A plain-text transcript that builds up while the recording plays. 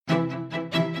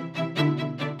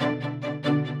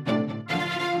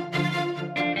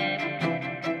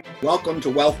Welcome to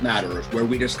Wealth Matters, where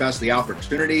we discuss the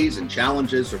opportunities and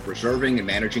challenges of preserving and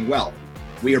managing wealth.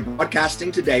 We are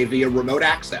broadcasting today via remote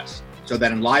access, so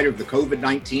that in light of the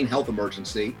COVID-19 health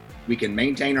emergency, we can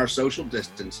maintain our social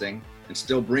distancing and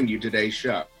still bring you today's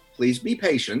show. Please be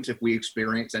patient if we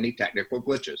experience any technical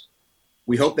glitches.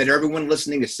 We hope that everyone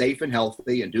listening is safe and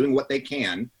healthy and doing what they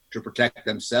can to protect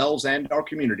themselves and our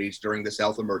communities during this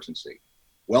health emergency.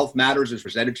 Wealth Matters is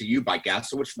presented to you by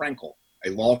Gasowitz Frankel, a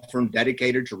law firm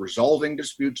dedicated to resolving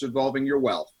disputes involving your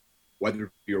wealth,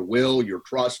 whether your will, your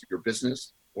trust, your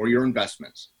business, or your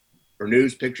investments. For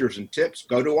news, pictures, and tips,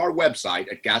 go to our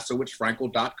website at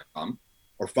gasowitzfrankel.com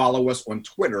or follow us on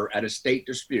Twitter at Estate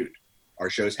Dispute.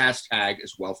 Our show's hashtag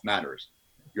is Wealth Matters.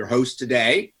 Your hosts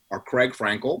today are Craig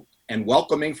Frankel, and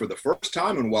welcoming for the first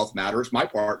time in Wealth Matters, my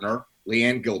partner,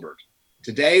 Leanne Gilbert.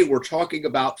 Today, we're talking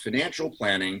about financial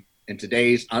planning in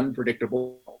today's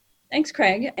unpredictable world. Thanks,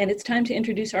 Craig. And it's time to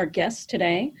introduce our guests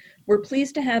today. We're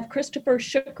pleased to have Christopher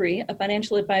Shukri, a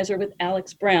financial advisor with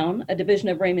Alex. Brown, a division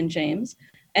of Raymond James,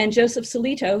 and Joseph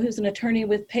Solito, who's an attorney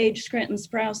with Page, Scranton,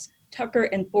 Sprouse, Tucker,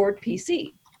 and Ford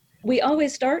PC. We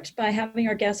always start by having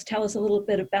our guests tell us a little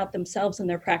bit about themselves and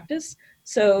their practice.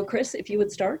 So, Chris, if you would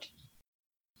start.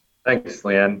 Thanks,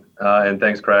 Leanne, and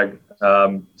thanks, Craig.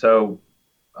 So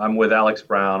I'm with Alex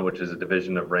Brown, which is a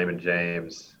division of Raymond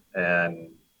James, and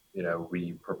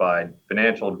we provide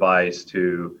financial advice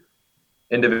to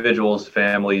individuals,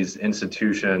 families,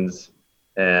 institutions,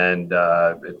 and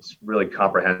it's really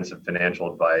comprehensive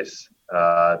financial advice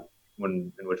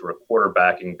in which we're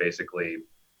quarterbacking basically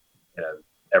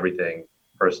everything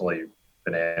personally,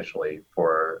 financially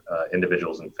for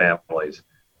individuals and families.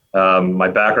 My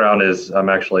background is I'm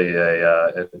actually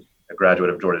a graduate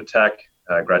of Georgia Tech.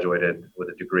 I graduated with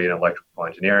a degree in electrical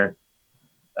engineering.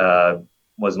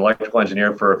 Was an electrical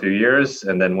engineer for a few years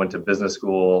and then went to business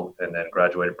school and then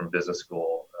graduated from business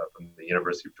school from the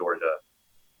University of Georgia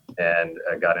and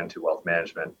got into wealth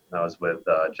management. I was with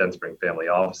Genspring Family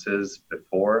Offices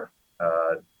before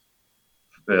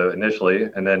initially,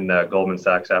 and then Goldman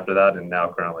Sachs after that, and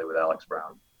now currently with Alex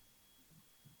Brown.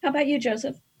 How about you,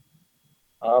 Joseph?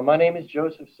 My name is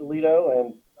Joseph Solito,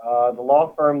 and the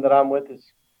law firm that I'm with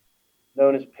is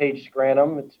known as Page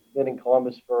Scranton. It's been in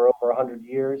Columbus for over 100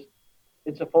 years.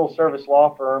 It's a full-service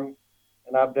law firm,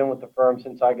 and I've been with the firm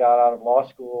since I got out of law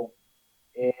school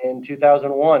in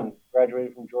 2001,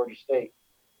 graduated from Georgia State.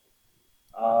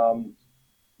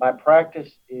 My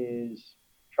practice is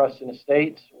trust and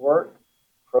estates work,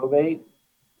 probate,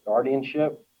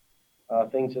 guardianship,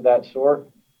 things of that sort.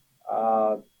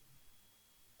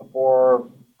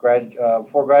 Before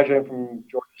graduating from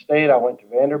Georgia State, I went to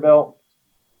Vanderbilt,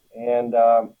 and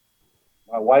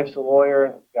my wife's a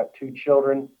lawyer, got 2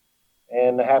 children,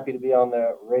 and happy to be on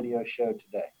the radio show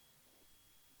today.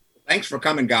 Thanks for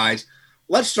coming, guys.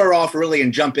 Let's start off really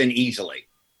and jump in easily.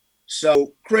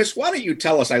 So, Chris, why don't you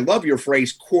tell us, I love your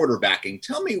phrase quarterbacking.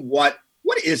 Tell me what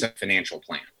is a financial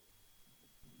plan?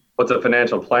 What's a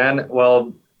financial plan?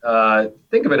 Well,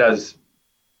 think of it as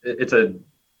it's a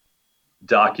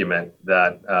document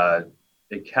that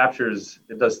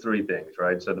it does 3 things,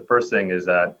 right? So the first thing is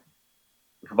that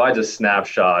it provides a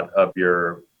snapshot of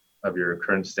your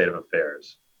current state of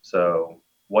affairs. So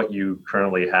what you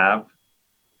currently have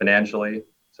financially,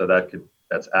 so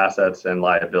that's assets and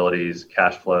liabilities,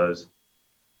 cash flows.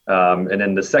 And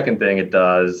then the second thing it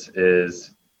does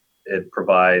is it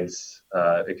provides,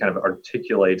 it kind of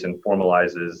articulates and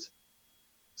formalizes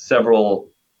several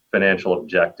financial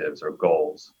objectives or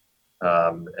goals.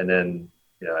 And then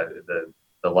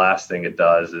the last thing it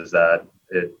does is that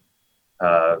it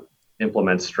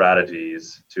implement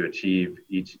strategies to achieve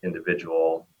each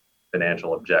individual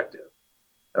financial objective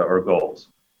or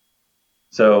goals.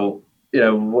 So,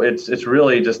 it's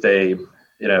really just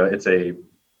it's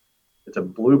a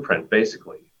blueprint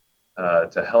basically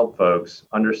to help folks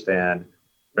understand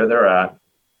where they're at,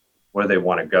 where they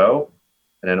want to go,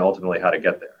 and then ultimately how to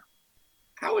get there.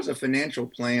 How is a financial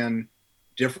plan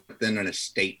different than an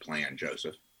estate plan,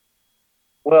 Joseph?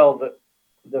 Well,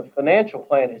 the financial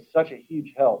plan is such a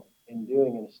huge help in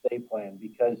doing an estate plan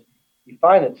because you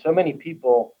find that so many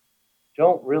people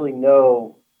don't really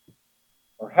know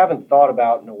or haven't thought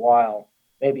about in a while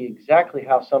maybe exactly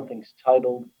how something's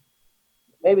titled.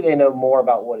 Maybe they know more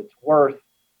about what it's worth,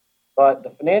 but the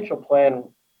financial plan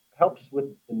helps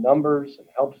with the numbers and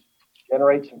helps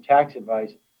generate some tax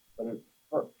advice. But it,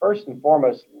 first and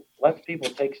foremost, lets people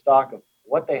take stock of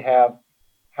what they have,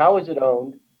 how is it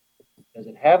owned, does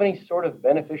it have any sort of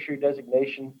beneficiary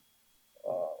designation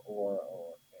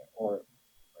or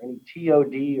any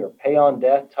TOD or pay on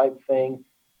death type thing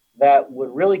that would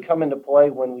really come into play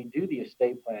when we do the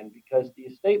estate plan, because the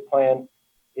estate plan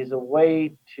is a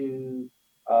way to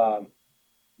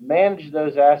manage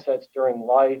those assets during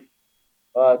life,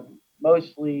 but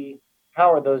mostly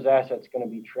how are those assets going to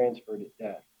be transferred at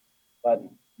death. But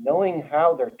knowing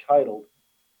how they're titled,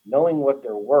 knowing what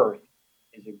they're worth,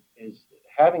 is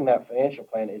having that financial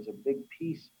plan is a big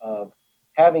piece of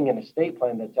having an estate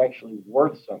plan that's actually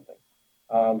worth something.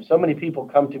 So many people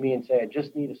come to me and say, I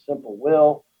just need a simple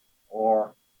will,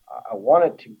 or I want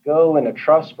it to go in a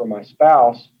trust for my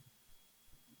spouse.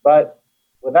 But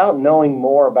without knowing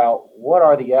more about what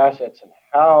are the assets and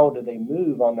how do they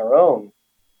move on their own,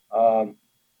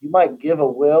 you might give a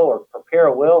will or prepare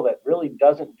a will that really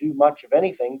doesn't do much of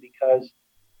anything because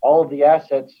all of the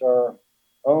assets are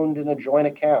owned in a joint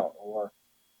account, or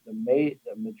the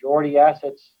majority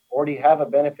assets already have a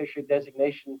beneficiary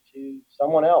designation to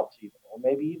someone else, even, or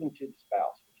maybe even to the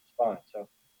spouse, which is fine. So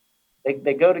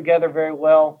they go together very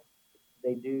well.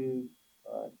 They do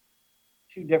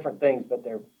two different things, but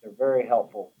they're very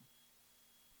helpful.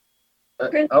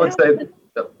 I would say,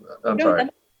 I'm sorry.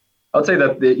 I would say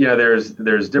that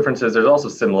there's differences. There's also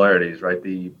similarities, right?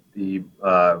 The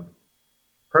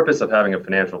purpose of having a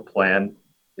financial plan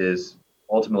is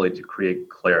ultimately to create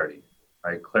clarity,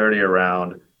 right? Clarity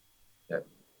around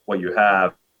what you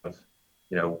have,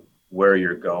 where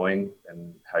you're going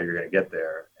and how you're going to get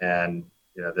there. And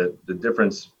the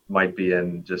difference might be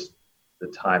in just the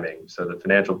timing. So the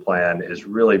financial plan is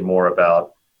really more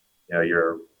about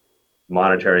your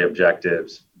monetary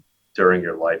objectives during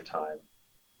your lifetime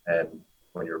and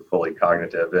when you're fully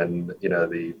cognitive. And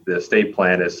the estate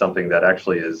plan is something that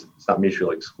actually it's not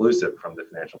mutually exclusive from the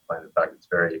financial plan. In fact,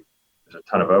 there's a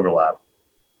ton of overlap.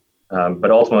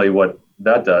 But ultimately what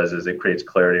that does is it creates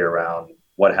clarity around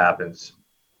what happens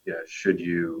should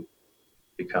you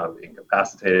become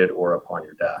incapacitated or upon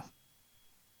your death.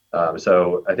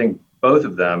 So I think both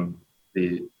of them,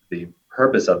 the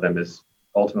purpose of them is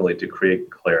ultimately to create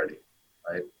clarity,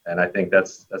 right? And I think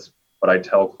that's what I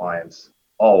tell clients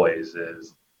always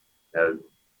is,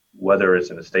 whether it's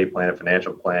an estate plan, a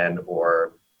financial plan,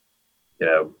 or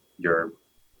your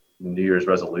New Year's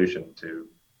resolution to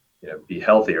be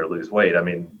healthy or lose weight. I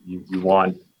mean, you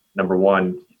want, number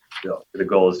one, the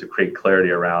goal is to create clarity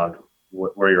around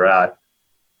where you're at,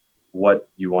 what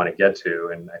you want to get to.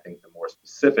 And I think the more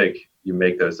specific you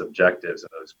make those objectives and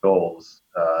those goals,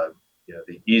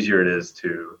 the easier it is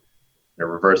to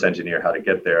reverse engineer how to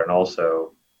get there. And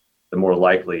also the more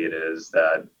likely it is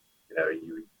that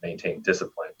you maintain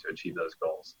discipline to achieve those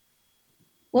goals.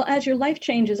 Well, as your life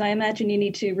changes, I imagine you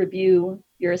need to review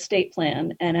your estate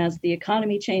plan. And as the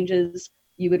economy changes,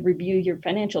 you would review your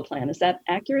financial plan. Is that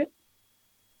accurate?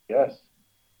 Yes,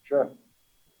 sure.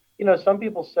 Some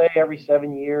people say every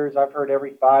 7 years. I've heard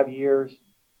every 5 years.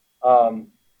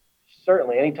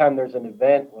 Certainly, anytime there's an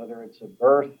event, whether it's a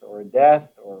birth or a death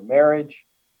or a marriage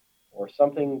or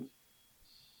something,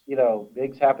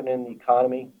 big's happening in the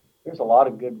economy, there's a lot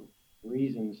of good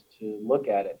reasons to look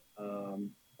at it.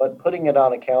 But putting it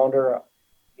on a calendar,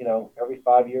 every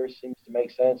 5 years seems to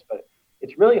make sense. But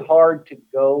it's really hard to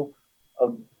go.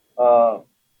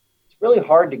 It's really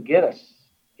hard to get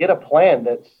a plan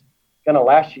that's going to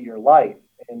last you your life.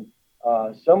 And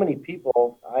so many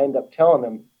people, I end up telling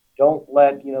them, don't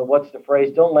let what's the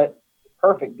phrase? Don't let the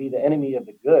perfect be the enemy of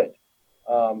the good.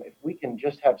 If we can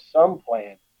just have some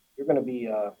plan, you're going to be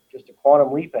just a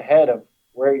quantum leap ahead of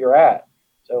where you're at.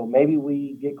 So maybe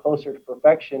we get closer to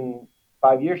perfection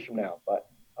 5 years from now, but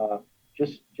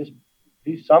just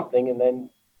do something and then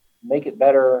make it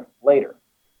better later.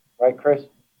 Right, Chris?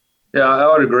 Yeah, I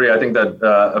would agree. I think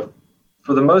that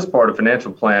for the most part, a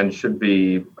financial plan should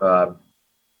be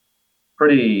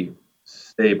pretty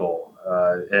stable.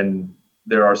 And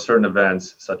there are certain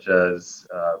events such as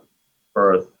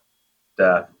birth,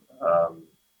 death,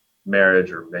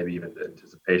 marriage, or maybe even the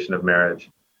anticipation of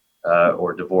marriage,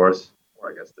 or divorce,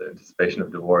 or I guess the anticipation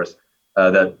of divorce,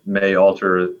 that may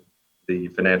alter the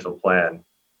financial plan.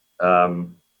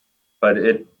 But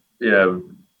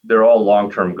they're all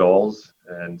long-term goals,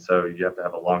 and so you have to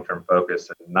have a long-term focus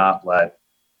and not let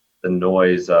the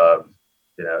noise of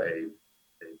a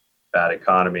bad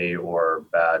economy or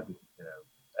bad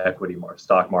equity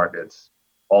stock markets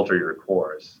alter your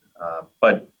course.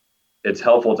 But it's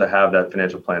helpful to have that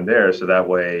financial plan there, so that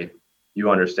way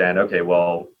you understand. Okay,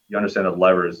 well, you understand the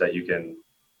levers that you can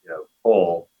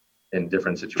pull in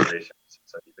different situations.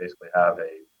 So you basically have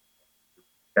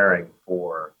preparing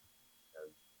for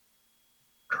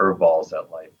curveballs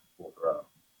that life will throw.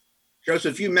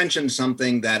 Joseph, you mentioned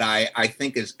something that I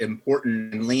think is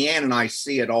important, and Leanne and I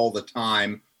see it all the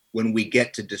time when we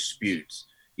get to disputes.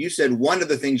 You said one of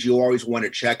the things you always want to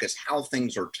check is how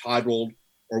things are titled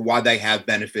or why they have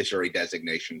beneficiary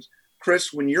designations.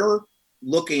 Chris, when you're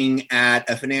looking at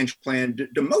a financial plan,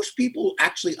 do most people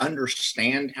actually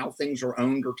understand how things are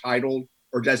owned or titled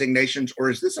or designations, or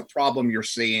is this a problem you're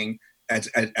seeing as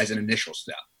an initial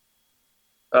step?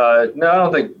 No, I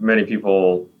don't think many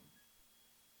people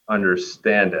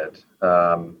understand it.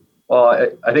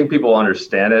 I think people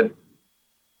understand it,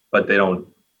 but they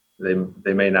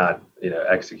may not,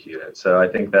 execute it. So I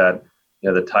think that,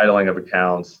 the titling of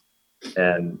accounts,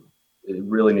 and it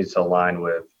really needs to align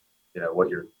with, what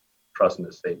your trust and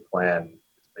estate plan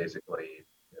is basically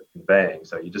conveying.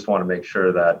 So you just want to make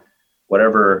sure that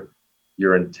whatever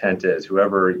your intent is,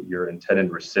 whoever your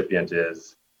intended recipient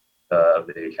is of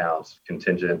the accounts,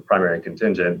 contingent, primary and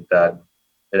contingent, that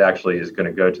it actually is going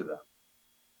to go to them.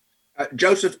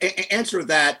 Joseph, answer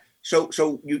that.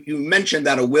 So you mentioned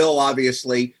that a will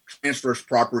obviously transfers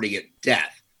property at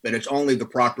death, but it's only the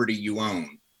property you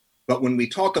own. But when we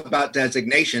talk about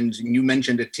designations, and you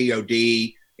mentioned a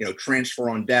TOD, transfer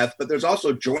on death, but there's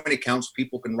also joint accounts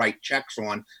people can write checks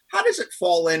on. How does it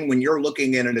fall in when you're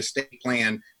looking at an estate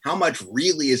plan? How much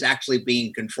really is actually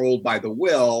being controlled by the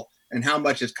will, and how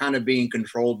much is kind of being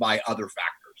controlled by other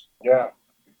factors? Yeah,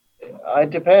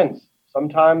 it depends.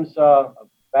 Sometimes a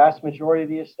vast majority of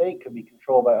the estate could be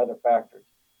controlled by other factors.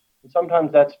 And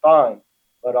sometimes that's fine,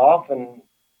 but often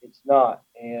it's not.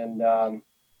 And,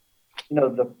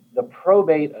 the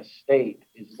probate estate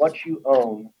is what you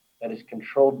own that is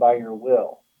controlled by your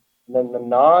will. And then the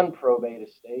non-probate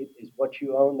estate is what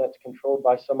you own that's controlled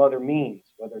by some other means,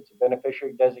 whether it's a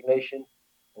beneficiary designation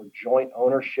or joint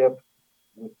ownership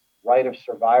with right of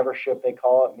survivorship, they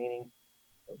call it, meaning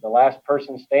the last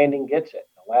person standing gets it.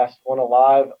 The last one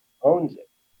alive owns it.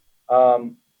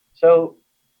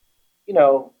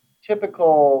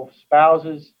 Typical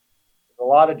spouses, there's a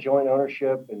lot of joint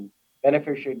ownership and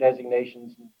beneficiary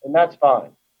designations, and that's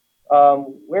fine.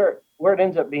 Where it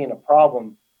ends up being a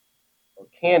problem, or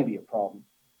can be a problem,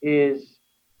 is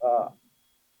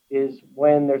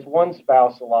when there's one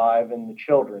spouse alive and there's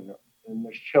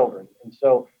children. And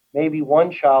so maybe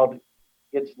one child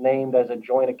gets named as a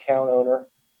joint account owner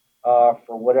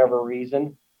for whatever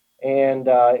reason, and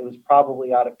it was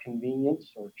probably out of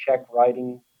convenience or check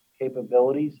writing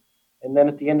capabilities. And then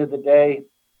at the end of the day,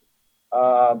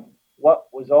 what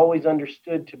was always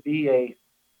understood to be a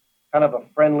kind of a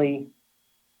friendly,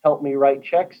 help me write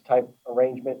checks type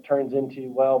arrangement turns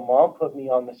into, well, mom put me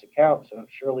on this account, so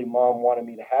surely mom wanted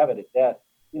me to have it at death.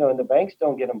 And the banks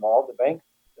don't get involved. The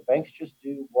banks just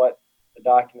do what the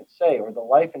documents say, or the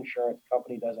life insurance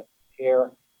company doesn't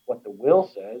care what the will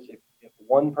says. If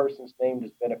one person's named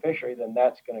as beneficiary, then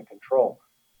that's going to control.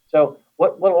 So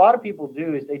what a lot of people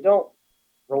do is they don't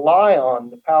rely on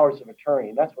the powers of attorney.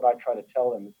 And that's what I try to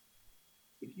tell them.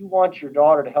 If you want your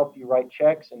daughter to help you write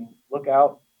checks and look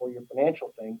out for your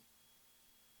financial things,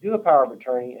 do a power of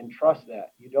attorney and trust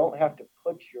that. You don't have to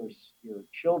put your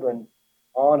children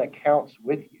on accounts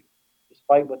with you,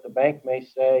 despite what the bank may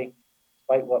say,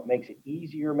 despite what makes it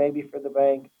easier maybe for the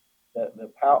bank. A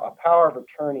power of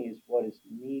attorney is what is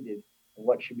needed and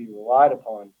what should be relied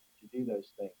upon to do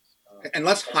those things. And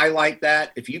let's highlight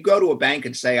that. If you go to a bank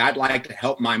and say, I'd like to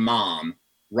help my mom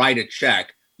write a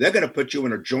check, they're going to put you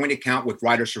in a joint account with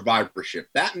right of survivorship.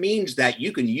 That means that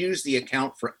you can use the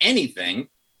account for anything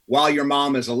while your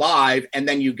mom is alive, and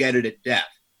then you get it at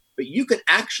death. But you can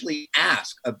actually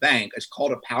ask a bank, it's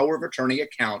called a power of attorney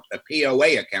account, a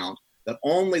POA account, that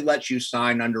only lets you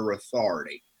sign under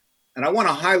authority. And I want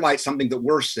to highlight something that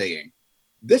we're seeing.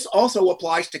 This also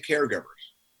applies to caregivers.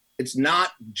 It's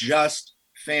not just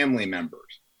family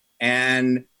members.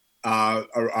 And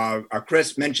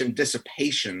Chris mentioned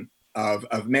dissipation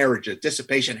of marriages.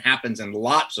 Dissipation happens in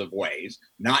lots of ways,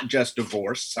 not just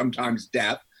divorce, sometimes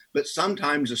death, but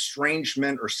sometimes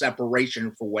estrangement or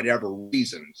separation for whatever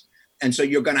reasons. And so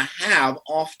you're going to have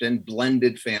often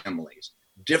blended families,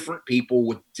 different people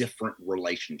with different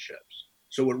relationships.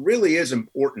 So it really is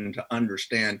important to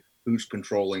understand who's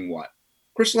controlling what.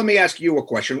 Chris, let me ask you a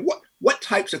question. What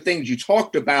types of things you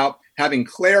talked about having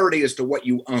clarity as to what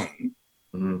you own?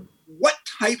 Mm-hmm. What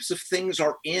types of things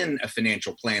are in a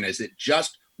financial plan? Is it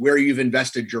just where you've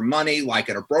invested your money, like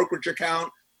in a brokerage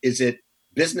account? Is it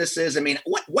businesses? I mean,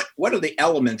 what are the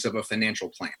elements of a financial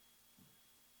plan?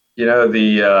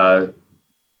 The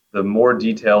more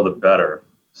detail, the better.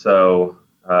 So,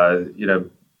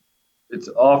 it's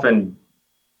often,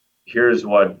 here's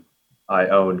what I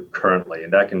own currently,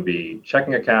 and that can be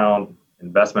checking account,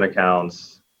 investment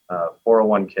accounts,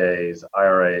 401ks,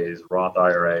 IRAs, Roth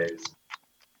IRAs,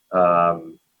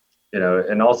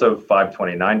 and also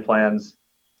 529 plans,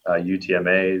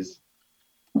 UTMAs.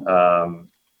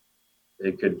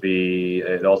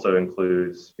 It also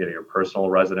includes your personal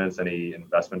residence, any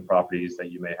investment properties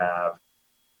that you may have,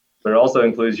 but it also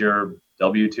includes your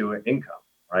W-2 income,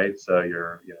 right? So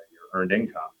your earned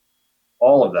income.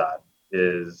 All of that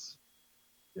is,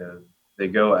 they're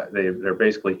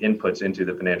basically inputs into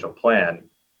the financial plan.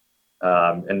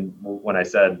 And when I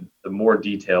said the more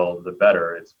detail, the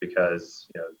better, it's because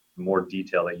the more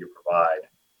detail that you provide,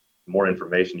 the more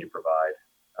information you provide,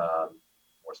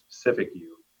 more specific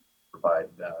you provide,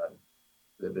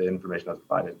 the information that's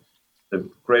provided, the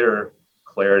greater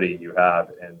clarity you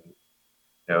have in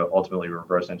ultimately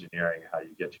reverse engineering how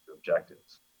you get to your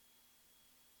objectives.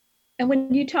 And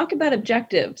when you talk about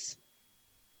objectives,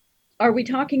 are we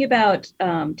talking about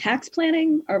tax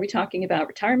planning? Are we talking about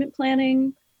retirement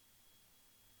planning?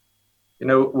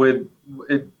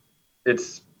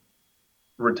 It's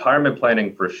retirement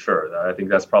planning for sure. I think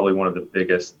that's probably one of the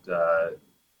biggest,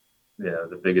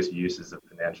 the biggest uses of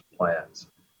financial plans.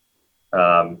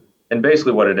 And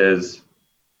basically, what it is,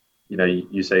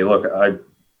 you say, look,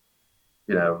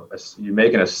 you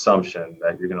make an assumption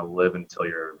that you're going to live until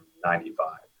you're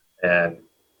 95, and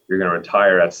you're going to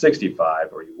retire at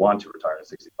 65, or you want to retire at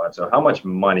 65. So, how much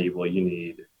money will you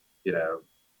need,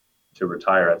 to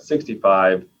retire at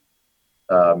 65?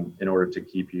 In order to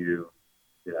keep you,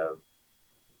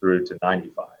 through to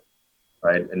 95,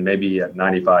 right? And maybe at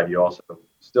 95, you also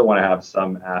still want to have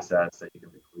some assets that you can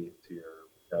bequeath to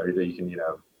that you can,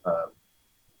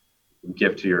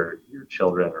 give to your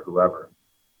children or whoever.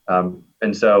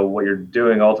 And so what you're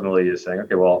doing ultimately is saying,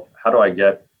 okay, well, how do I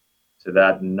get to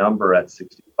that number at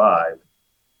 65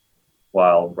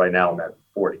 while right now I'm at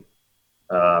 40?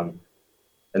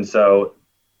 And so,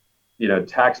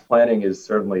 tax planning is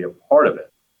certainly a part of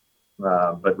it,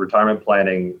 but retirement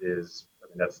planning is,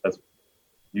 that's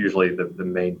usually the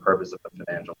main purpose of a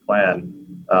financial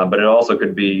plan. But it also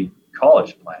could be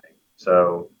college planning.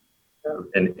 So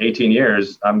in 18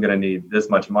 years, I'm going to need this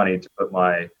much money to put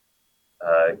my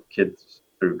kids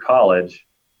through college,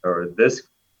 or this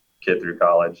kid through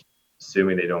college,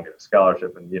 assuming they don't get a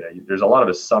scholarship. And, there's a lot of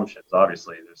assumptions,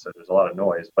 obviously. There's a lot of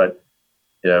noise, but,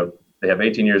 they have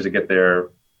 18 years to get there.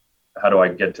 How do I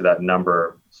get to that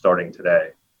number starting today?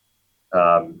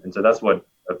 And so that's what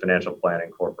a financial plan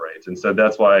incorporates. And so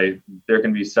that's why there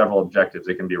can be several objectives.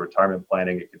 It can be retirement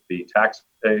planning. It could be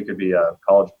it could be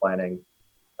college planning.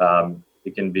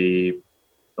 It can be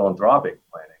philanthropic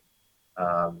planning.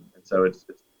 And so it's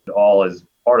all is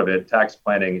part of it. Tax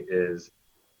planning is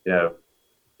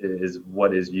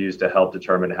what is used to help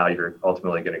determine how you're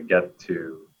ultimately going to get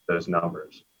to those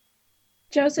numbers.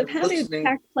 Joseph, how do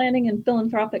tax planning and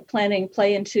philanthropic planning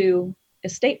play into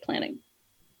estate planning?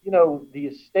 The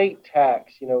estate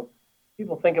tax,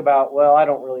 people think about, well, I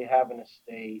don't really have an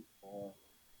estate, or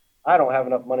I don't have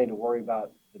enough money to worry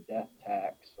about the death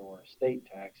tax or estate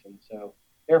tax, and so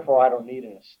therefore I don't need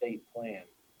an estate plan.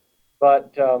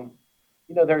 But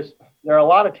there are a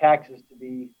lot of taxes to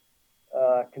be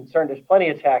concerned. There's plenty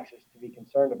of taxes to be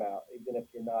concerned about, even if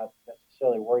you're not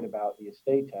necessarily worried about the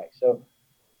estate tax. So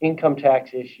income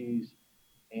tax issues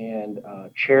and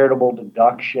charitable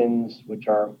deductions,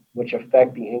 which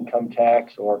affect the income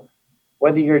tax, or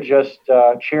whether you're just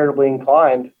charitably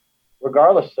inclined,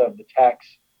 regardless of the tax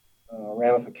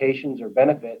ramifications or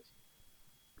benefits.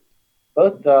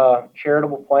 Both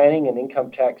charitable planning and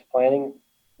income tax planning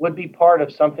would be part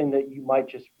of something that you might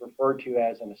just refer to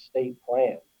as an estate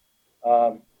plan,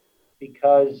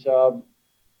 because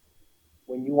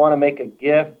when you want to make a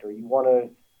gift, or you want to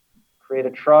create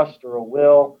a trust or a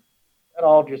will, that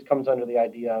all just comes under the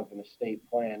idea of an estate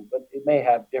plan, but it may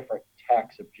have different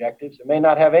tax objectives. It may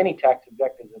not have any tax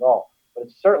objectives at all, but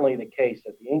it's certainly the case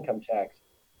that the income tax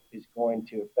is going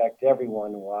to affect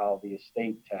everyone, while the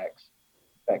estate tax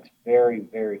affects very,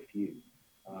 very few.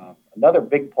 Another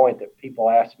big point that people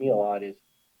ask me a lot is,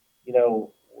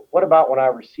 what about when I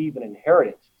receive an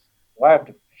inheritance? Do I have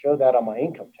to show that on my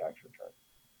income tax return?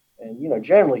 And,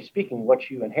 generally speaking, what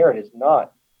you inherit is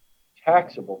not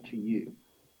taxable to you.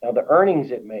 Now, the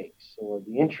earnings it makes, or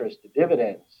the interest, the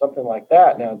dividends, something like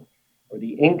that, or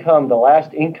the income, the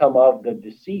last income of the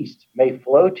deceased may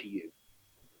flow to you,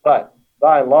 but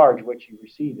by and large, what you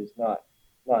receive is not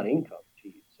income to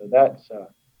you. So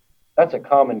that's a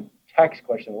common tax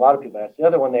question a lot of people ask. The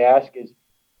other one they ask is,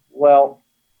 well,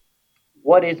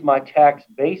 what is my tax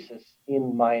basis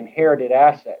in my inherited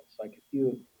assets? Like if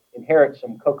you inherit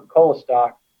some Coca-Cola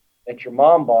stock that your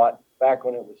mom bought back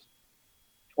when it was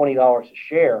 $20 a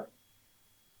share.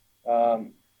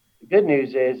 The good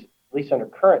news is, at least under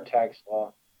current tax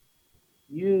law,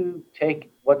 you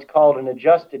take what's called an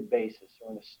adjusted basis,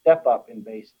 or a step up in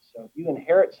basis. So if you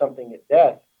inherit something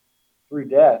through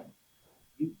death,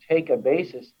 you take a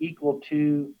basis equal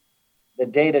to the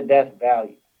date of death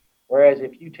value. Whereas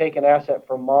if you take an asset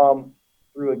from mom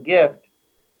through a gift,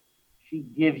 she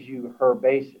gives you her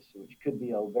basis, which could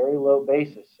be a very low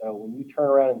basis. So when you turn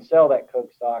around and sell that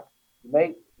Coke stock, you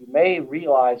may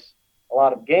realize a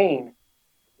lot of gain,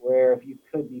 where if you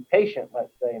could be patient,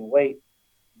 let's say, and wait,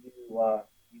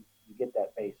 you get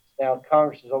that basis. Now,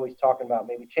 Congress is always talking about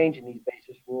maybe changing these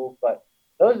basis rules, but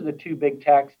those are the two big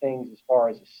tax things as far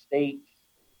as estates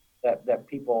that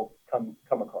people come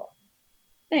across.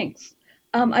 Thanks.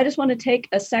 I just want to take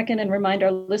a second and remind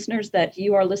our listeners that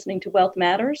you are listening to Wealth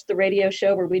Matters, the radio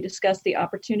show where we discuss the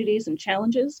opportunities and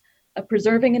challenges of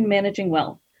preserving and managing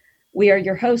wealth. We are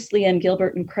your hosts, Leanne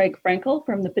Gilbert and Craig Frankel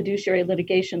from the fiduciary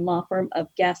litigation law firm of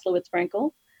Gaslowitz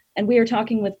Frankel. And we are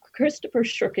talking with Christopher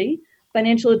Shooky,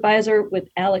 financial advisor with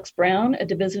Alex Brown, a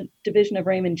division of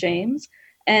Raymond James,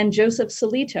 and Joseph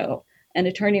Solito, an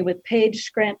attorney with Page,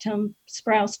 Scranton,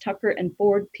 Sprouse, Tucker, and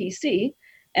Ford PC.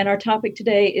 And our topic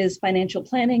today is financial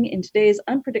planning in today's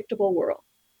unpredictable world.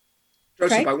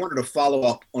 Joseph, Craig? I wanted to follow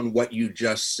up on what you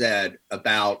just said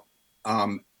about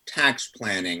tax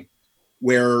planning,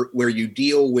 where you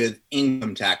deal with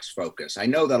income tax focus. I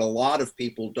know that a lot of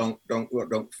people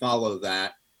don't follow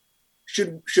that.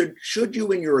 Should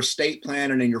you in your estate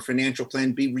plan and in your financial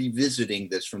plan be revisiting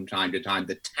this from time to time,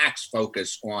 the tax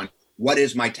focus on what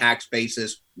is my tax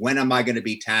basis? When am I going to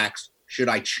be taxed? Should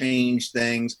I change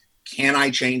things? Can I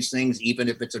change things even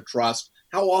if it's a trust?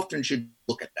 How often should you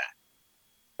look at that?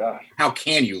 Gosh. How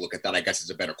can you look at that, I guess, is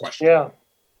a better question. Yeah,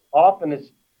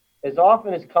 as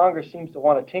often as Congress seems to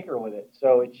want to tinker with it.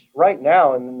 So it's right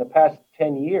now, and in the past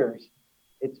 10 years,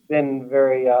 it's been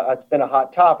it's been a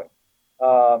hot topic.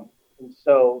 And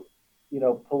so,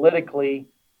 politically,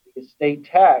 the estate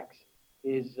tax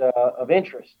is of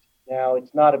interest. Now,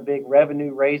 it's not a big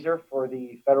revenue raiser for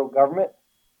the federal government,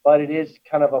 but it is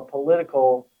kind of a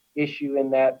political issue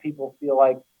in that people feel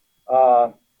like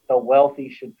the wealthy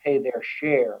should pay their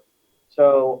share.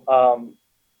 So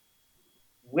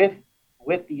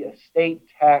with the estate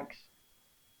tax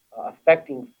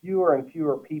affecting fewer and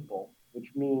fewer people,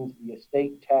 which means the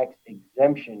estate tax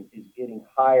exemption is getting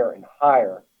higher and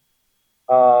higher,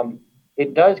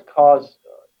 it does cause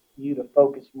you to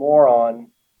focus more on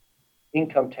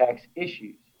income tax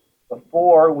issues.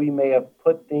 Before, we may have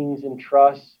put things in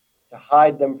trusts to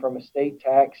hide them from estate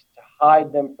tax, to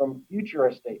hide them from future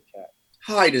estate tax.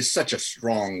 Hide is such a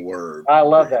strong word. I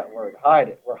love that word, hide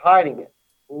it. We're hiding it.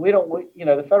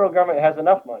 The federal government has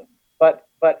enough money, but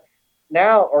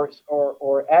now,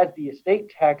 or as the estate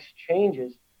tax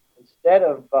changes, instead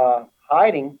of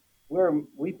hiding,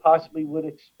 we possibly would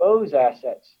expose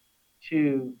assets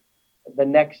to the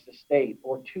next estate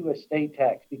or to estate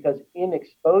tax, because in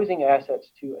exposing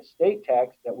assets to estate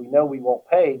tax that we know we won't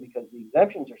pay because the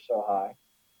exemptions are so high,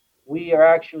 we are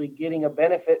actually getting a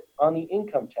benefit on the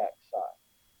income tax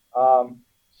side.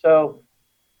 So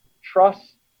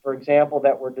trusts, for example,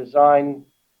 that were designed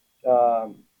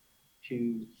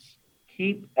to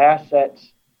keep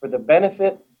assets for the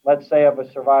benefit, let's say, of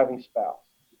a surviving spouse,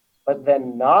 but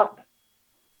then not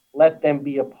let them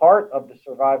be a part of the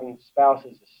surviving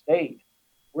spouse's estate.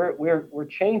 We're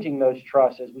changing those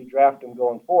trusts as we draft them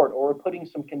going forward, or we're putting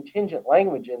some contingent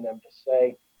language in them to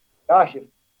say, gosh, if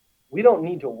we don't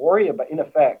need to worry about, in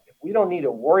effect, if we don't need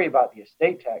to worry about the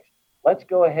estate tax, let's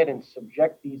go ahead and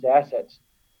subject these assets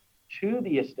to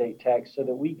the estate tax so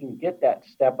that we can get that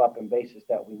step up in basis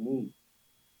that we need.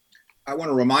 I want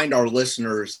to remind our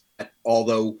listeners that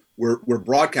although we're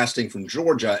broadcasting from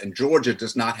Georgia, and Georgia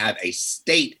does not have a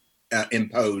state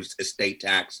imposed estate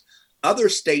tax, other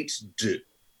states do.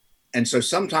 And so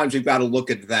sometimes we've got to look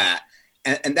at that.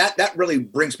 And that really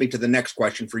brings me to the next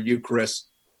question for you, Chris.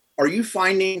 Are you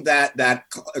finding that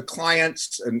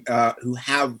clients who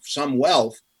have some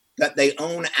wealth, that they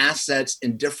own assets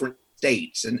in different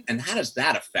states? And how does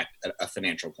that affect a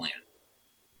financial plan?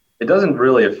 It doesn't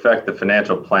really affect the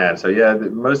financial plan. So yeah,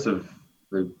 most of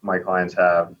my clients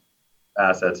have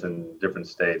assets in different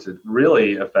states. It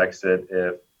really affects it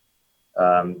if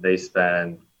they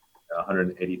spend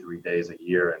 183 days a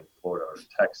year in Florida or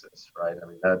Texas, right? I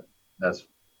mean, that's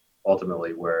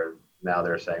ultimately where now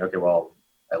they're saying, okay, well,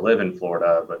 I live in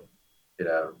Florida, but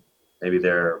maybe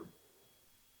their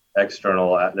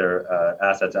external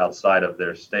assets outside of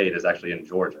their state is actually in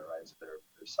Georgia, right? So their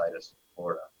site is in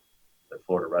Florida, their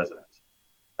Florida residence.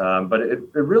 But it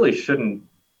really shouldn't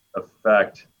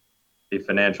affect a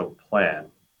financial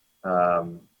plan,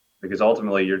 because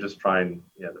ultimately you're just trying.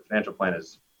 The financial plan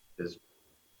is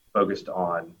focused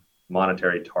on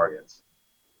monetary targets.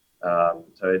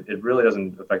 So it really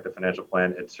doesn't affect the financial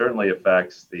plan. It certainly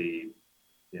affects the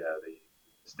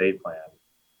estate plan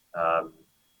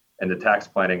And the tax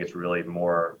planning is really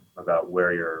more about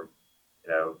where your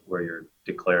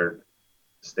declared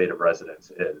state of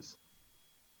residence is.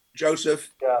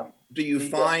 Joseph, do you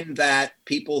find that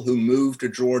people who move to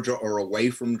Georgia or away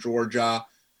from Georgia,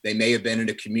 they may have been in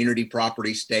a community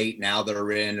property state, now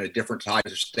they're in a different type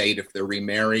of state if they're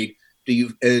remarried?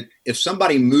 If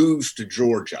somebody moves to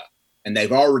Georgia and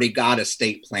they've already got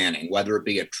estate planning, whether it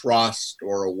be a trust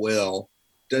or a will,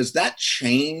 does that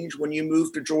change when you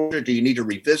move to Georgia? Do you need to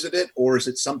revisit it, or is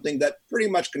it something that pretty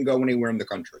much can go anywhere in the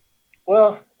country?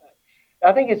 Well,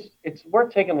 I think it's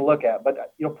worth taking a look at,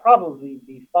 but you'll probably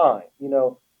be fine.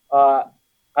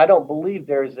 I don't believe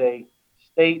there's a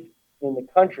state in the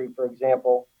country, for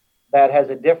example, that has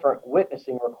a different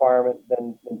witnessing requirement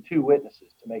than two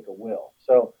witnesses to make a will.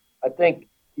 So I think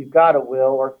you've got a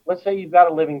will, or let's say you've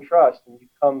got a living trust and you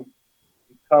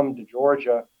come to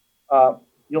Georgia,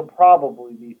 you'll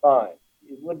probably be fine.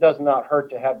 It does not hurt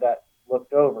to have that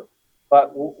looked over.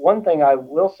 But one thing I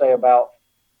will say about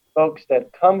folks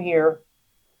that come here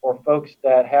or folks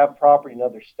that have property in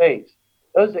other states,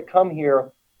 those that come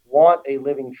here want a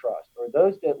living trust, or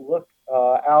those that look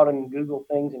out and Google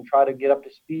things and try to get up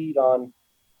to speed on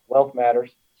wealth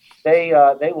matters, they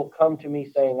will come to me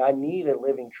saying, I need a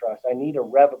living trust. I need a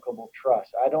revocable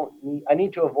trust. I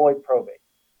need to avoid probate.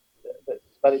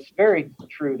 But it's very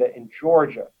true that in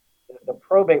Georgia, the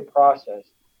probate process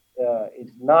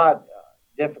is not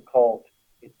difficult.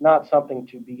 It's not something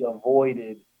to be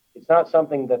avoided. It's not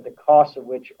something that the costs of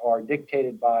which are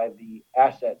dictated by the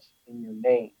assets in your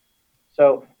name.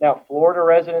 So now Florida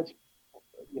residents,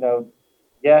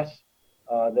 yes,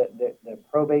 the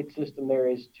probate system there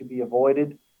is to be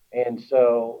avoided. And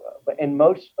so, and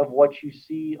most of what you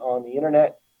see on the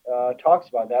internet talks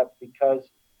about that because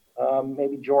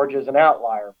maybe Georgia is an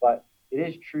outlier, but it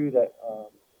is true that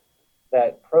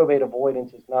that probate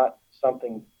avoidance is not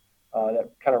something that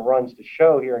kind of runs the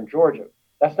show here in Georgia.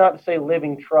 That's not to say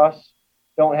living trusts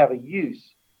don't have a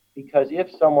use, because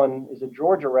if someone is a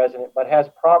Georgia resident but has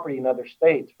property in other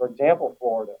states, for example,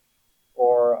 Florida,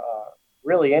 or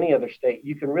really any other state,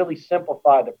 you can really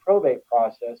simplify the probate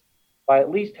process by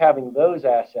at least having those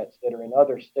assets that are in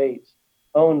other states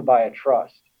owned by a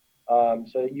trust,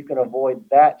 so that you can avoid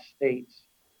that state's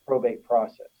probate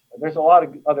process. There's a lot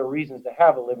of other reasons to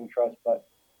have a living trust, but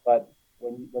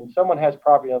when someone has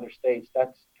property in other states,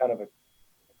 that's kind of a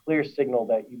clear signal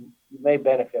that you may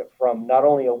benefit from not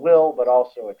only a will, but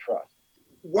also a trust.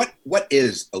 What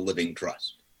is a living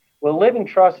trust? Well, living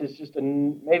trust is just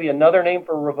maybe another name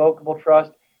for a revocable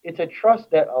trust. It's a trust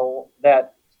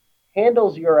that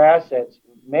handles your assets,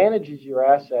 manages your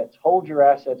assets, holds your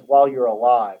assets while you're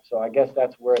alive. So I guess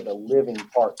that's where the living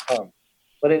part comes.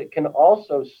 But it can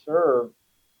also serve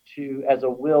as a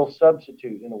will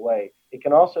substitute in a way. It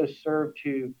can also serve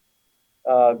to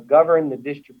govern the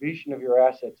distribution of your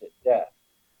assets at death.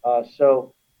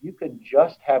 So you could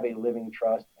just have a living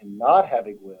trust and not have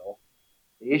a will.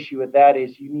 The issue with that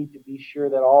is you need to be sure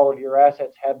that all of your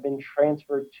assets have been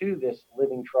transferred to this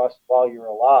living trust while you're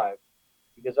alive,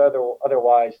 because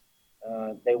otherwise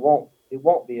they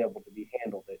won't be able to be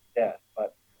handled at death.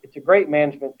 But it's a great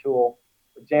management tool.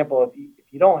 For example, if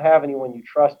you don't have anyone you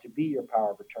trust to be your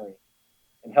power of attorney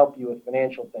and help you with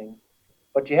financial things,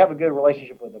 but you have a good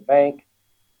relationship with a bank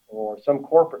or some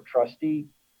corporate trustee,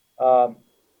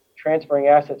 transferring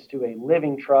assets to a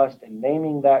living trust and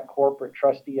naming that corporate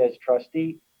trustee as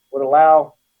trustee would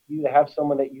allow you to have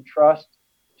someone that you trust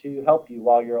to help you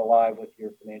while you're alive with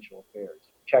your financial affairs,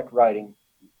 check writing,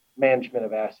 management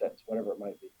of assets, whatever it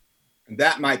might be. And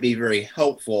that might be very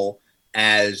helpful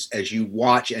as you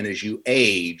watch and as you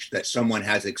age, that someone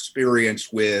has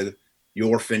experience with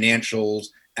your financials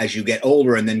as you get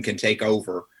older and then can take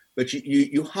over. But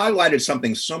you highlighted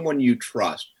something, someone you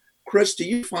trust. Chris, do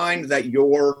you find that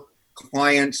your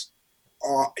clients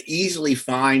easily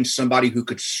find somebody who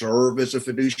could serve as a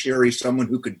fiduciary, someone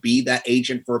who could be that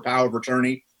agent for a power of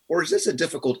attorney? Or is this a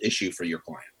difficult issue for your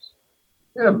clients?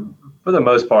 Yeah, for the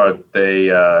most part,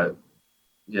 I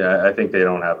think they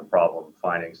don't have a problem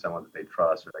finding someone that they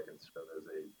trust or that can serve as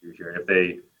a fiduciary. If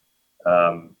they,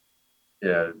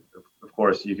 of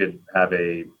course, you could have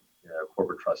a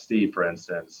corporate trustee, for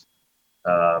instance,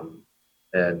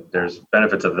 and there's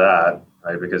benefits of that,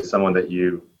 right? Because someone that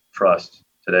you trust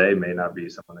today may not be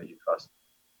someone that you trust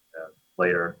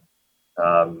later,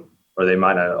 or they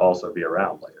might not also be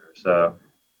around later. So,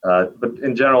 but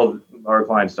in general, our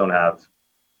clients don't have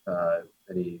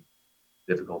any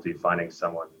difficulty finding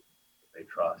someone they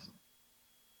trust.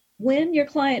 When your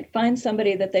client finds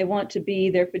somebody that they want to be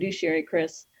their fiduciary,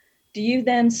 Chris, do you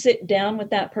then sit down with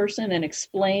that person and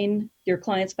explain your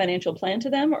client's financial plan to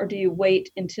them, or do you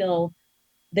wait until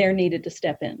they're needed to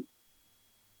step in?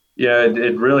 Yeah,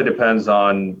 it really depends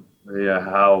on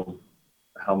how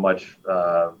much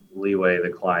leeway the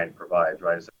client provides,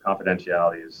 right? So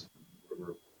confidentiality is,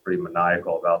 we're pretty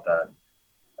maniacal about that.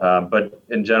 But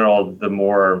in general, the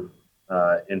more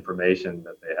information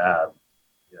that they have,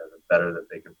 the better that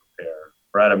they can prepare.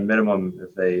 Or at a minimum,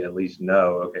 if they at least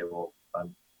know, okay, well,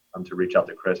 I'm to reach out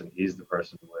to Chris, and he's the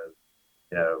person with,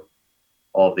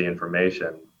 all of the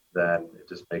information, then it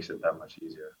just makes it that much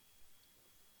easier.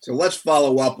 So let's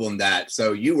follow up on that.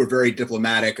 So you were very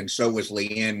diplomatic, and so was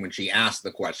Leanne when she asked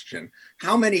the question.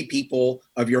 How many people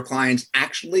of your clients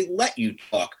actually let you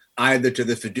talk either to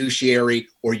the fiduciary,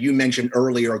 or you mentioned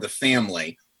earlier the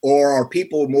family, or are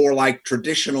people more like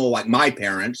traditional, like my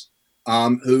parents,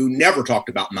 who never talked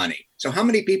about money? So how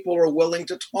many people are willing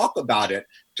to talk about it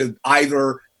to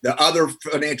either the other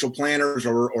financial planners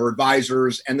or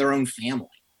advisors and their own family?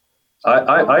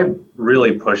 I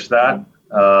really push that.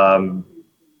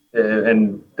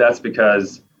 And that's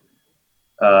because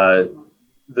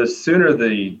the sooner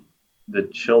the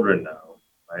children know,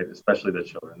 right, especially the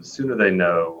children, the sooner they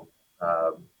know,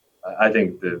 I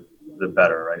think the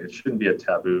better, right? It shouldn't be a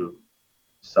taboo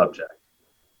subject.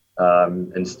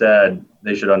 Instead,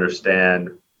 they should understand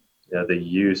the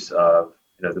use of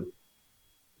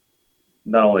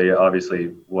not only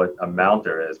obviously what amount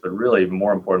there is, but really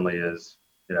more importantly is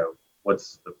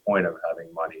what's the point of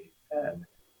having money, and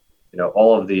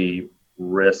all of the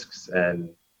risks and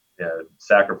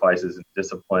sacrifices and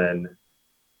discipline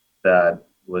that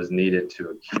was needed to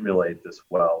accumulate this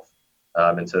wealth,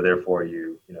 and so therefore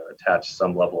you attach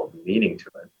some level of meaning to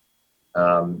it,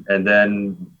 and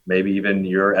then maybe even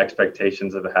your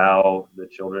expectations of how the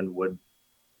children would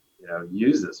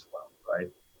use this wealth, right?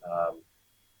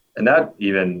 And that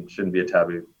even shouldn't be a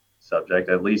taboo subject.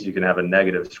 At least you can have a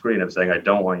negative screen of saying, I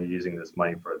don't want you using this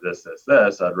money for this.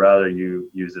 I'd rather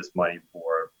you use this money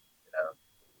for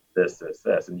this.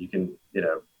 And you can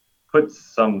put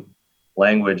some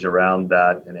language around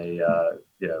that in a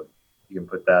you can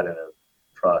put that in a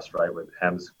trust, right, with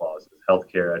HEMS clauses,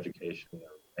 healthcare, education,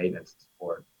 maintenance,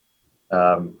 support.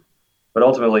 But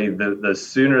ultimately, the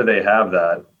sooner they have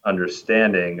that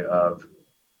understanding of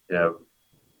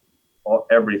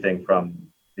everything from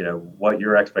what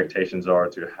your expectations are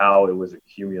to how it was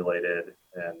accumulated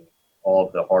and all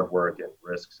of the hard work and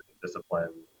risks and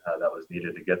discipline that was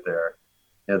needed to get there,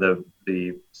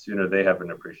 the sooner they have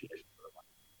an appreciation for the money.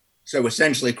 So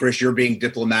essentially, Chris, you're being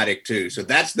diplomatic too. So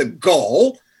that's the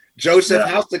goal. Joseph,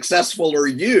 How successful are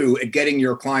you at getting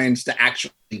your clients to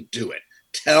actually do it?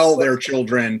 Tell their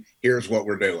children, here's what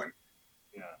we're doing.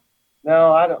 Yeah.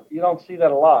 No, I don't. You don't see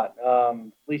that a lot. At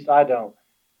least I don't.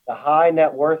 The high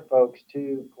net worth folks,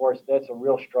 too, of course, that's a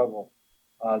real struggle.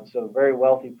 So very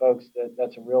wealthy folks,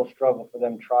 that's a real struggle for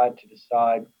them trying to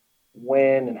decide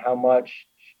when and how much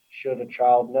should a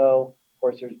child know. Of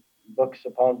course, there's books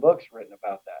upon books written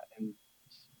about that.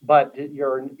 But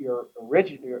your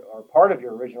original, or part of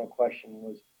your original question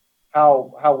was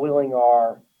how willing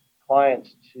are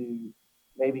clients to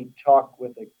maybe talk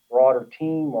with a broader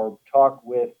team or talk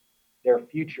with their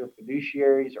future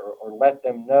fiduciaries or let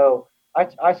them know.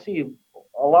 I see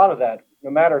a lot of that, no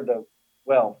matter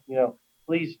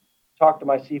please talk to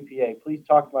my CPA, please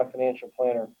talk to my financial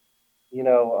planner,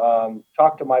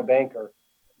 talk to my banker.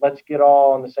 Let's get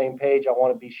all on the same page. I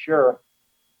want to be sure.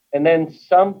 And then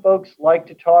some folks like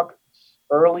to talk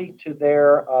early to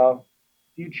their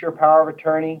future power of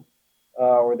attorney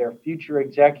or their future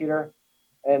executor.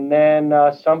 And then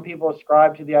some people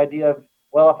ascribe to the idea of,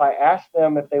 well, if I ask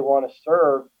them if they want to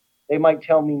serve, they might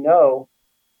tell me no.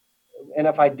 And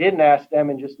if I didn't ask them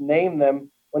and just name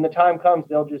them, when the time comes,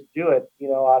 they'll just do it,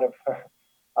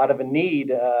 out of a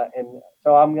need. And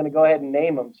so I'm going to go ahead and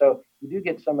name them. So you do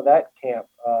get some of that camp.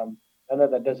 I know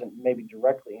that doesn't maybe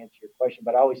directly answer your question,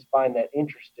 but I always find that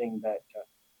interesting that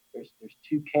there's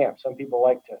two camps. Some people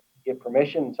like to give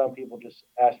permission, and some people just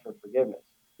ask for forgiveness,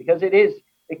 because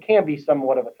it can be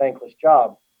somewhat of a thankless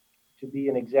job to be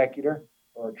an executor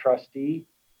or a trustee,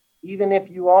 even if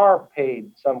you are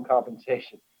paid some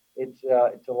compensation. It's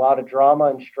a lot of drama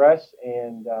and stress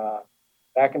and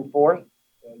back and forth.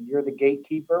 You're the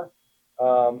gatekeeper.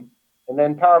 And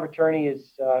then power of attorney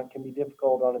can be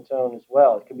difficult on its own as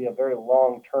well. It can be a very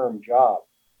long-term job.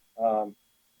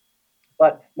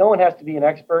 But no one has to be an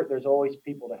expert. There's always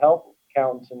people to help,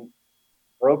 accountants and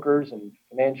brokers and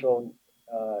financial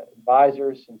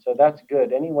advisors. And so that's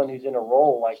good. Anyone who's in a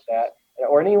role like that,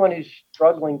 or anyone who's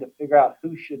struggling to figure out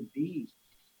who should be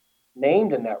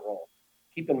named in that role,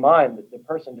 keep in mind that the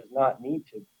person does not need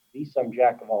to be some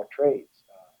jack of all trades.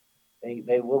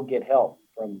 They will get help.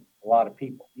 from a lot of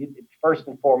people. First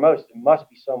and foremost, it must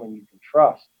be someone you can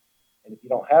trust. And if you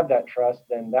don't have that trust,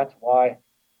 then that's why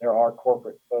there are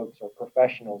corporate folks or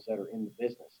professionals that are in the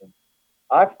business. And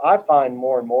I find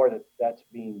more and more that's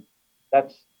being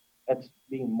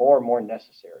more and more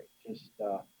necessary. Just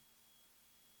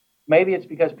maybe it's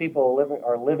because people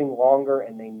are living longer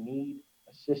and they need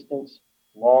assistance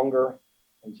longer,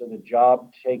 and so the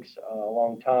job takes a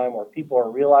long time, or people are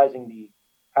realizing the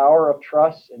power of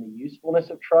trust and the usefulness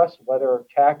of trust, whether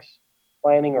tax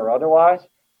planning or otherwise.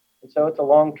 And so it's a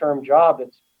long-term job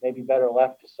that's maybe better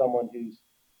left to someone who's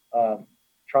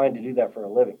trying to do that for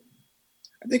a living.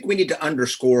 I think we need to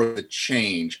underscore the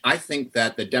change. I think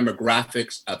that the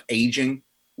demographics of aging,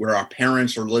 where our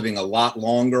parents are living a lot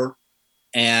longer,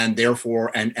 and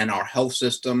therefore, and our health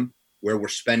system, where we're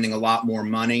spending a lot more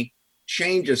money,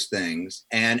 changes things.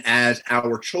 And as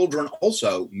our children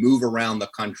also move around the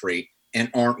country and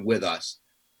aren't with us,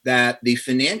 that the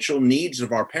financial needs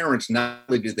of our parents, not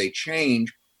only do they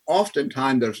change,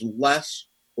 oftentimes there's less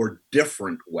or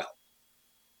different wealth.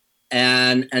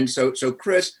 And so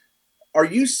Chris, are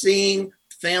you seeing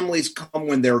families come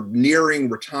when they're nearing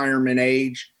retirement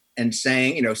age and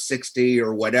saying, 60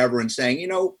 or whatever, and saying,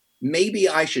 maybe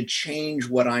I should change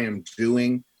what I am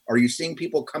doing? Are you seeing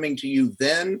people coming to you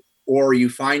then, or are you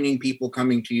finding people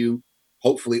coming to you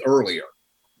hopefully earlier?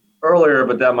 Earlier,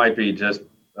 but that might be just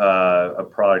a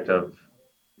product of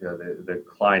the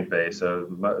client base. So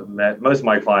most of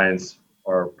my clients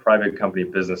are private company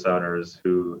business owners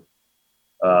who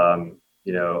are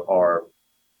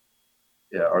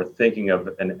thinking of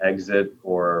an exit,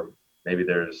 or maybe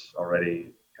there's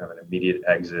already kind of an immediate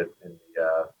exit in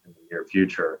the near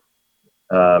future.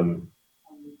 And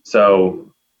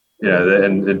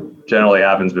it generally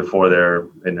happens before they're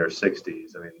in their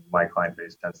 60s. I mean, my client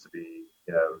base tends to be,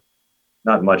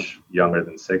 not much younger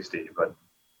than 60, but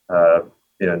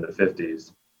in the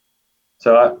 50s.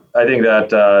 So I think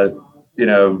that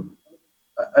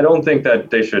I don't think that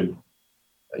they should.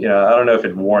 I don't know if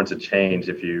it warrants a change.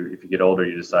 If you get older,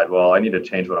 you decide, well, I need to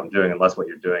change what I'm doing, unless what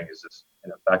you're doing is just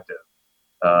ineffective,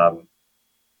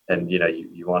 and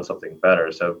you want something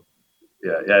better. So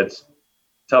it's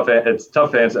tough. It's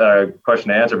tough question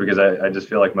to answer, because I just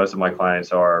feel like most of my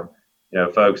clients are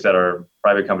folks that are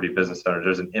private company business owners.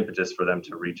 There's an impetus for them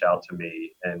to reach out to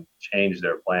me and change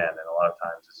their plan, and a lot of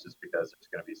times it's just because there's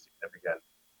going to be significant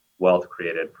wealth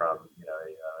created from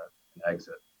an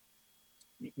exit.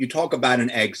 You talk about an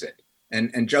exit,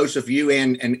 and Joseph, you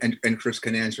and Chris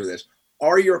can answer this.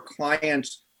 Are your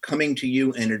clients coming to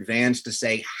you in advance to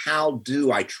say, how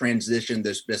do I transition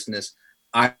this business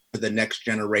either to the next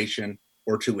generation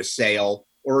or to a sale?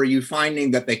 Or are you finding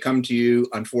that they come to you,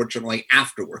 unfortunately,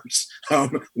 afterwards,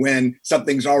 when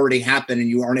something's already happened and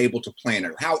you aren't able to plan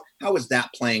it? How is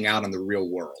that playing out in the real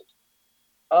world?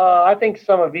 I think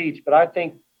some of each, but I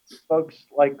think folks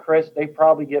like Chris, they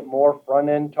probably get more front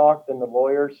end talk than the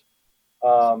lawyers.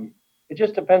 It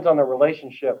just depends on the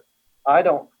relationship. I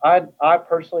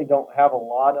personally don't have a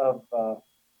lot of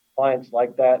clients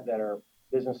like that are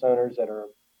business owners that are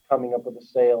coming up with a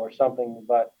sale or something.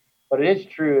 But it is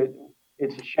true.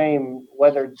 It's a shame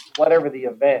whatever the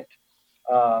event.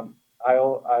 I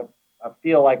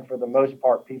feel like for the most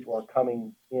part people are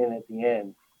coming in at the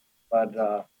end.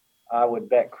 But I would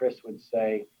bet Chris would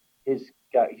say he's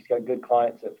got good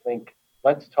clients that think,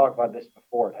 let's talk about this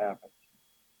before it happens.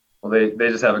 Well, they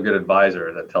just have a good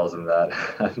advisor that tells them that.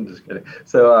 I'm just kidding.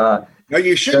 So no,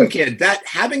 you shouldn't, kid. That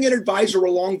having an advisor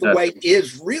along the way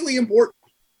is really important.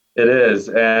 It is,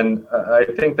 and I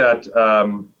think that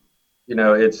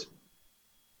it's,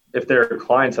 if they're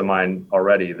clients of mine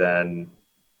already, then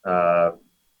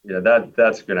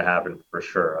that's going to happen for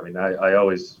sure. I mean, I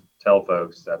always tell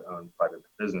folks that own private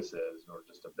businesses or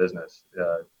just a business,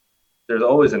 there's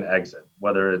always an exit,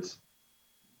 whether it's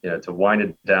to wind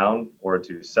it down or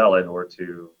to sell it or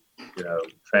to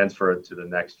transfer it to the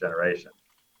next generation.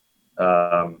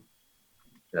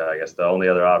 I guess the only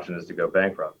other option is to go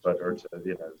bankrupt, or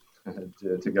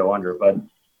to go under. But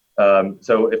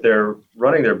so if they're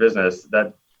running their business,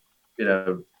 that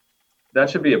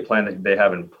should be a plan that they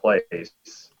have in place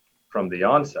from the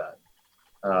onset.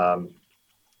 And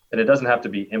it doesn't have to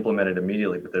be implemented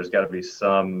immediately, but there's got to be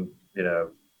some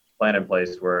plan in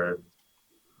place where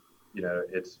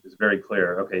it's very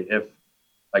clear. Okay, if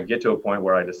I get to a point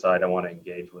where I decide I want to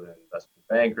engage with an investment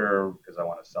banker because I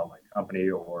want to sell my company,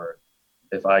 or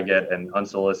if I get an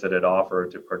unsolicited offer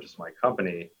to purchase my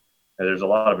company, and there's a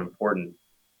lot of important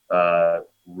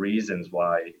reasons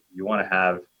why you want to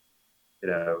have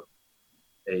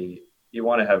you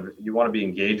want to be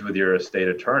engaged with your estate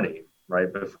attorney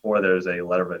right before there's a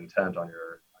letter of intent on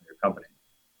your company.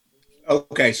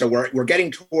 Okay, so we're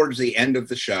getting towards the end of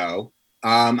the show.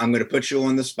 I'm going to put you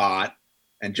on the spot,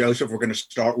 and Joseph, we're going to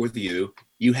start with you.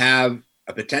 You have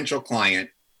a potential client.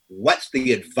 What's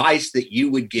the advice that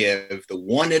you would give, the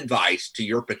one advice to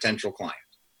your potential client?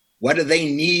 What do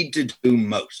they need to do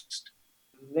most?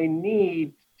 They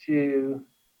need to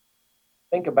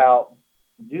think about,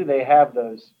 do they have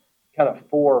those kind of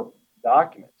 4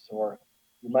 documents, or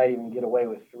you might even get away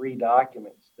with 3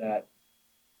 documents that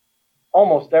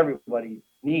almost everybody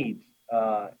needs,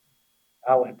 I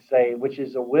would say, which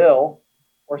is a will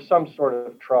or some sort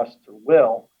of trust or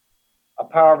will, a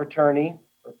power of attorney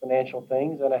for financial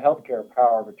things, and a healthcare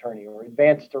power of attorney or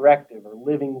advance directive or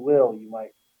living will, you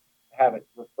might have it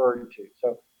referred to.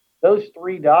 So those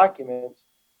 3 documents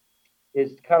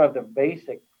is kind of the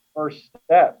basic first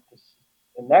step,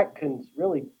 and that can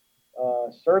really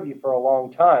serve you for a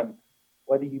long time.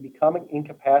 Whether you become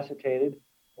incapacitated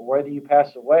or whether you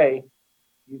pass away,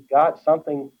 you've got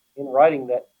something in writing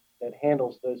that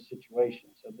handles those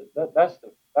situations. So that's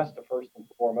the first and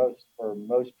foremost for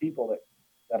most people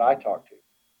that I talk to.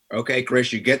 Okay,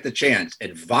 Chris, you get the chance.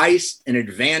 Advice in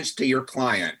advance to your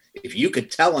client. If you could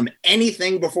tell them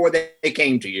anything before they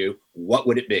came to you, what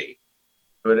would it be?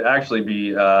 It would actually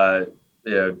be to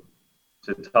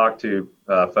talk to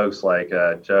folks like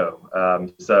Joe.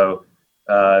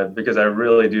 Because I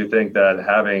really do think that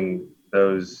having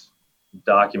those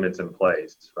documents in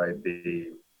place, right,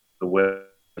 the will,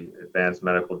 advanced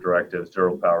medical directives,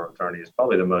 durable power of attorney, is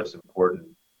probably the most important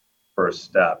first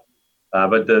step.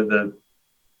 But the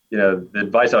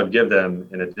advice I would give them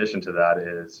in addition to that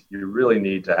is you really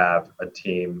need to have a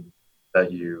team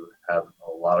that you have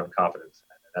a lot of confidence in.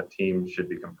 And that team should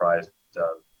be comprised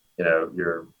of,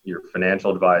 your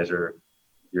financial advisor,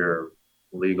 your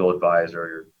legal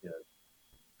advisor, your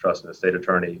trust and estate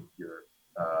attorney, your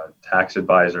tax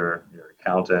advisor, your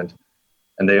accountant,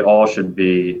 and they all should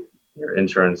be your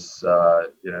insurance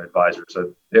advisor.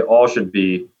 So they all should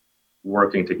be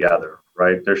working together,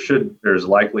 right? There's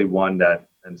likely one that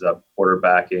ends up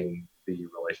quarterbacking the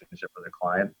relationship with the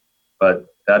client, but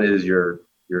that is your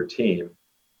team.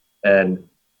 And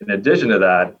in addition to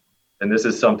that, and this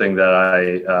is something that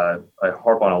I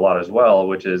harp on a lot as well,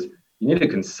 which is you need to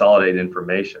consolidate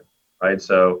information, right?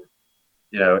 So,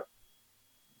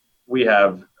 we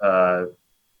have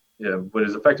what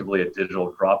is effectively a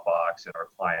digital Dropbox in our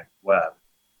client web,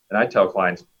 and I tell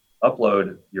clients,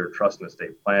 upload your trust and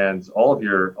estate plans, all of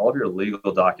your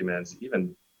legal documents,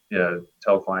 even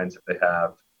tell clients if they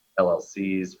have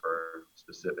LLCs for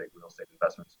specific real estate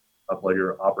investments, upload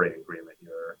your operating agreement,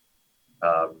 your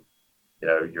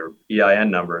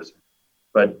EIN numbers.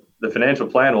 But the financial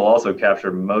plan will also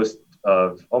capture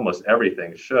almost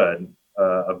everything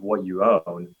of what you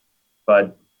own.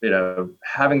 But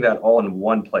having that all in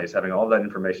one place, having all that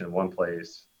information in one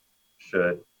place,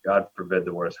 should, God forbid,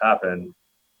 the worst happen,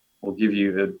 will give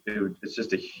you it's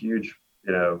just a huge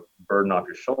burden off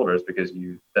your shoulders, because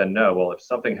you then know, well, if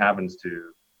something happens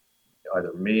to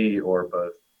either me or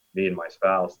both me and my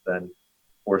spouse, then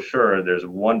for sure there's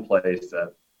one place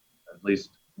that at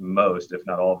least most, if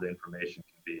not all, of the information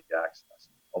can be accessed.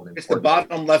 It's the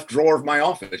bottom left drawer of my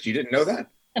office. You didn't know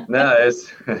that? No,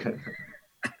 it's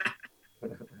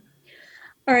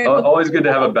all right. Always good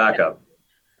to have a backup.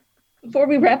 Before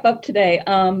we wrap up today,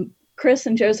 Chris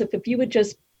and Joseph, if you would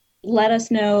just let us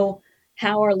know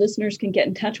how our listeners can get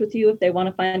in touch with you if they want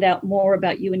to find out more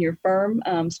about you and your firm,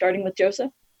 starting with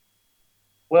Joseph.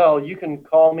 Well, you can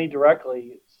call me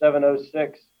directly,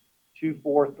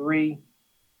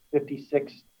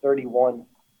 706-243-5631,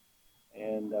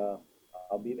 and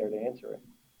I'll be there to answer it.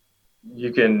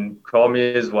 You can call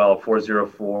me as well,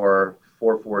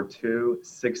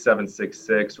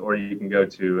 404-442-6766, or you can go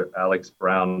to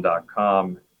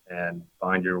alexbrown.com and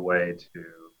find your way to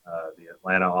the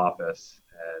Atlanta office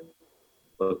and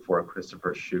look for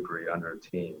Christopher Shukri under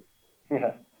team.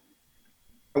 Yeah.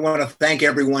 I want to thank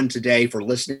everyone today for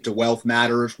listening to Wealth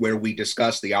Matters, where we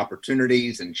discuss the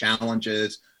opportunities and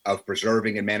challenges of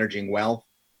preserving and managing wealth.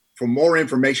 For more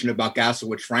information about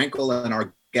Gaslowitz Frankel and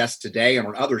our guests today and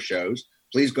on other shows,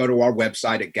 please go to our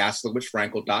website at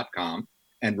gaslowitzfrankel.com,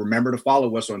 and remember to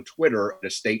follow us on Twitter at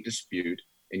Estate Dispute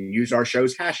and use our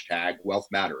show's hashtag Wealth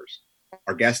Matters.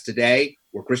 Our guests today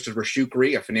were Christopher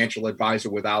Shukri, a financial advisor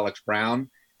with Alex Brown,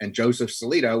 and Joseph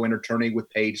Salito, an attorney with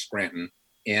Page Scranton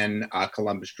in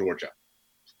Columbus, Georgia.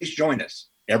 Please join us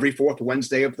every fourth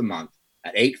Wednesday of the month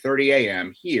at 8:30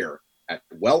 a.m. here at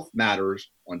Wealth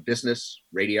Matters on Business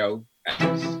Radio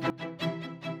X.